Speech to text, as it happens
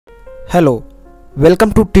Hello,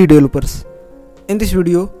 welcome to TDevelopers. In this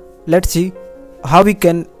video, let's see how we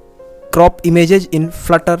can crop images in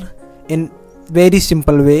Flutter in very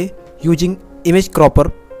simple way using image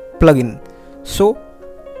cropper plugin. So,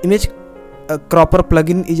 image cropper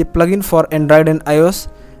plugin is a plugin for Android and iOS,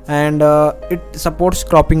 and it supports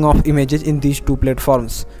cropping of images in these two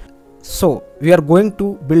platforms. So, we are going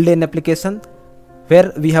to build an application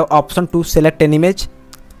where we have option to select an image,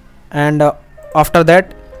 and after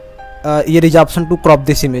that here is option to crop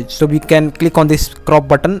this image. So we can click on this crop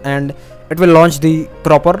button and it will launch the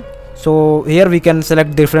cropper. So here we can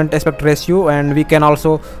select different aspect ratio, and we can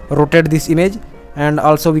also rotate this image, and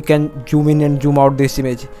also we can zoom in and zoom out this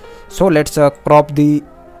image. So let's crop the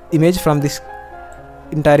image from this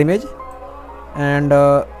entire image, and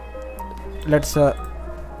let's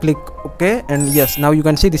click OK, and yes, now you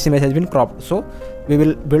can see this image has been cropped. So we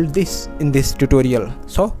will build this in this tutorial.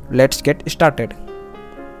 So let's get started.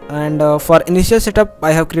 And for initial setup,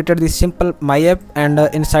 I have created this simple my app, and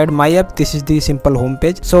inside my app this is the simple home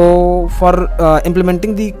page. So for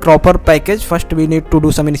implementing the cropper package, first we need to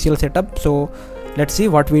do some initial setup. So let's see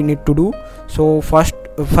what we need to do. So first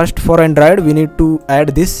for Android, we need to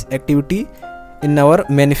add this activity in our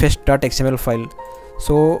manifest.xml file.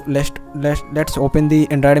 So let's open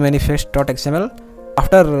the Android manifest.xml.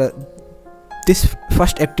 After this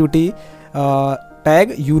first activity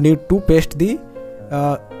tag, you need to paste the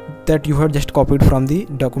that you have just copied from the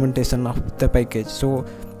documentation of the package. So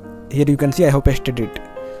here you can see I have pasted it.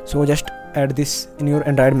 So just add this in your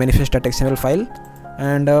Android manifest.xml file,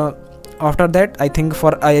 and after that, I think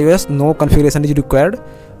for iOS no configuration is required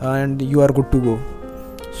and you are good to go.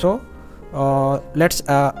 So let's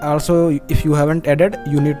also, if you haven't added,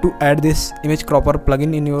 you need to add this image cropper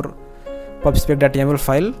plugin in your pubspec.yaml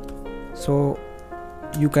file. So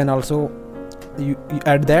you can also you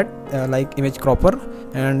add that like image cropper,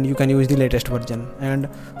 and you can use the latest version. And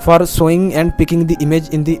for showing and picking the image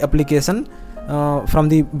in the application from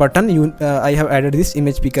the button, I have added this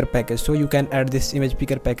image picker package. So you can add this image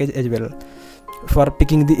picker package as well for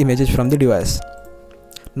picking the images from the device.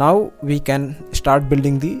 Now we can start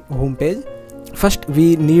building the home page. First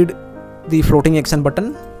we need the floating action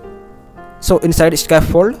button. So inside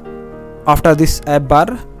scaffold, after this app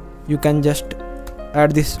bar, you can just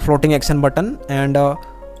add this floating action button, and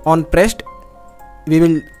on pressed we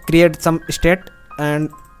will create some state, and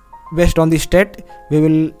based on the state we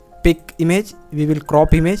will pick image, we will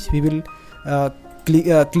crop image, we will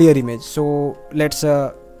clear image. So let's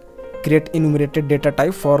create enumerated data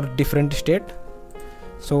type for different state.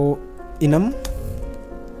 So enum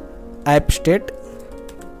app state,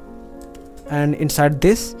 and inside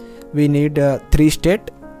this we need 3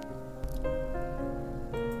 state.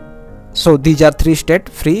 So these are 3 state: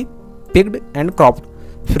 free, picked, and cropped.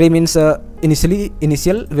 Free means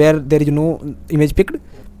initial, where there is no image picked.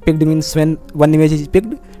 Picked means when one image is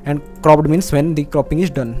picked, and cropped means when the cropping is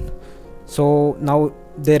done. So now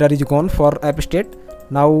the error is gone for app state.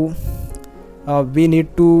 Now we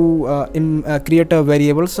need to create a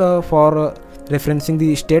variables for referencing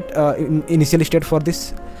the state, initial state for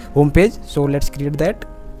this home page. So let's create that.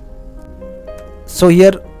 So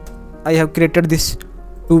here I have created this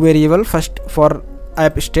 2 variable, first for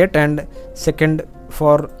app state and second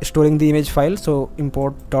for storing the image file. So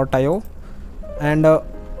import.io, and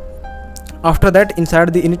after that,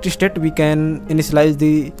 inside the init state we can initialize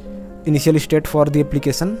the initial state for the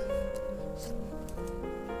application.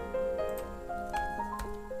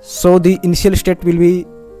 So the initial state will be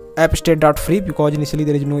app state.free, because initially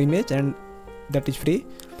there is no image and that is free.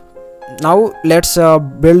 Now let's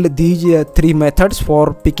build these 3 methods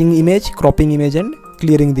for picking image, cropping image, and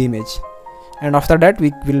clearing the image. And after that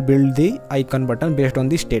we will build the icon button based on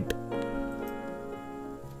the state.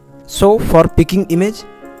 So for picking image,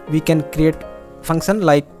 we can create function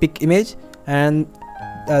like pick image, and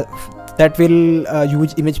that will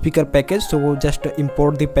use image picker package. So just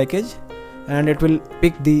import the package, and it will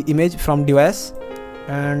pick the image from device.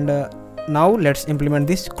 And now let's implement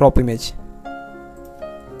this crop image.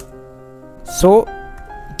 So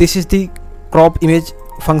this is the crop image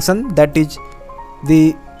function that is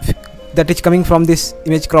coming from this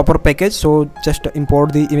image cropper package. So just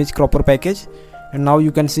import the image cropper package, and now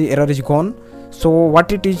you can see error is gone. So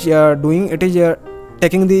what it is doing, it is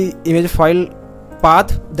taking the image file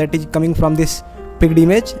path that is coming from this picked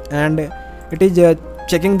image, and it is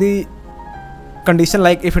checking the condition,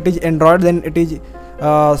 like if it is Android, then it is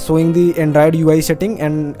showing the Android UI setting,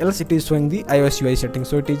 and else it is showing the iOS UI setting.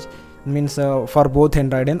 So it is means for both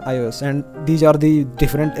Android and iOS, and these are the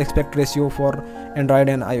different aspect ratio for Android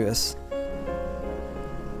and iOS.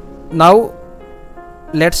 Now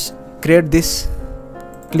let's create this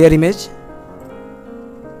clear image.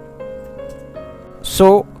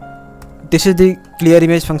 So this is the clear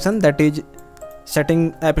image function, that is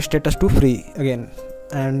setting app status to free again.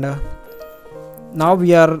 And now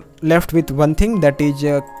we are left with one thing, that is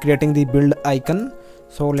creating the build icon.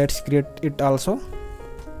 So let's create it also.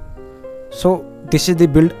 So this is the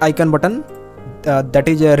build icon button, that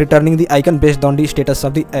is returning the icon based on the status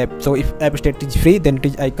of the app. So if app state is free, then it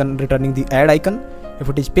is icon returning the add icon. If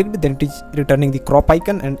it is picked, then it is returning the crop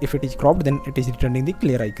icon, and if it is cropped, then it is returning the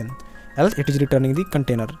clear icon, else it is returning the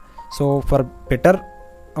container. So for better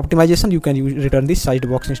optimization, you can return the sized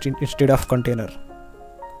box instead of container.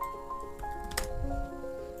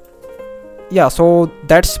 Yeah, so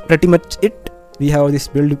that's pretty much it. We have this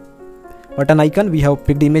build button icon, we have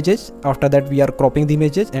picked images, after that we are cropping the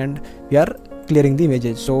images, and we are clearing the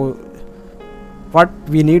images. So what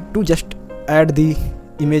we need to just add the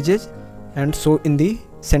images and show in the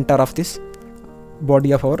center of this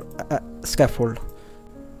body of our scaffold.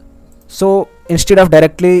 So instead of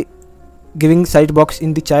directly giving sized box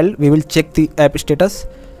in the child, we will check the app status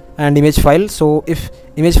and image file. So if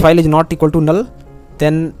image file is not equal to null,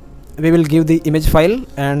 then we will give the image file,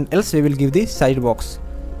 and else we will give the sized box.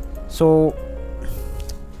 So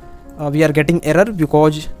we are getting error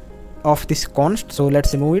because of this const, so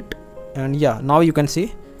let's remove it. And yeah, now you can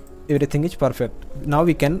see everything is perfect. Now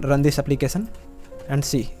we can run this application and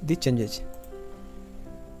see the changes.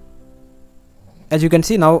 As you can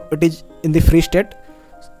see, now it is in the free state.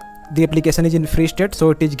 The application is in free state,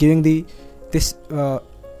 so it is giving this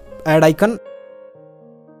add icon.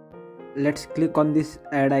 Let's click on this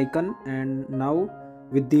add icon, and now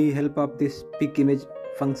with the help of this pick image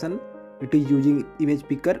function, it is using image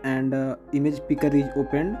picker, and image picker is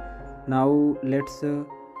opened. Now let's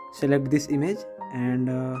select this image, and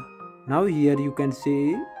now here you can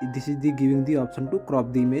see this is the giving the option to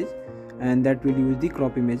crop the image, and that will use the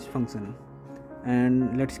crop image function.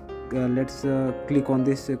 And let's click on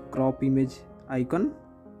this crop image icon,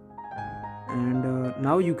 and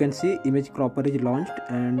now you can see image cropper is launched,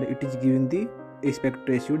 and it is giving the aspect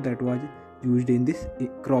ratio that was used in this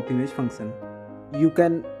crop image function. You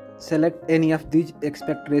can select any of these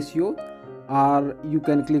aspect ratio, or you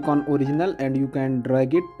can click on original and you can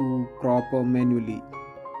drag it to crop manually.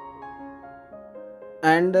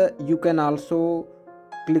 And you can also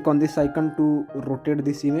click on this icon to rotate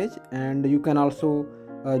this image, and you can also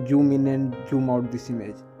zoom in and zoom out this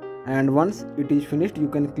image. And once it is finished, you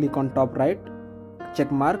can click on top right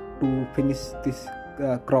check mark to finish this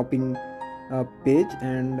cropping page,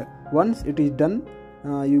 and once it is done,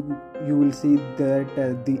 you will see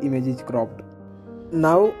that the image is cropped.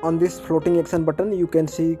 Now on this floating action button, you can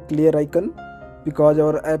see clear icon, because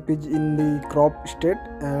our app is in the crop state,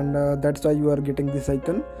 and that's why you are getting this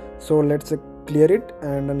icon. So let's clear it,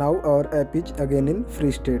 and now our app is again in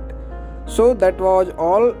free state. So that was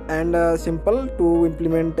all, and simple to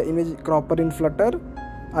implement image cropper in Flutter.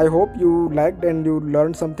 I hope you liked and you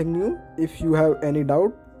learned something new. If you have any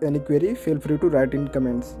doubt, any query, feel free to write in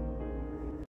comments.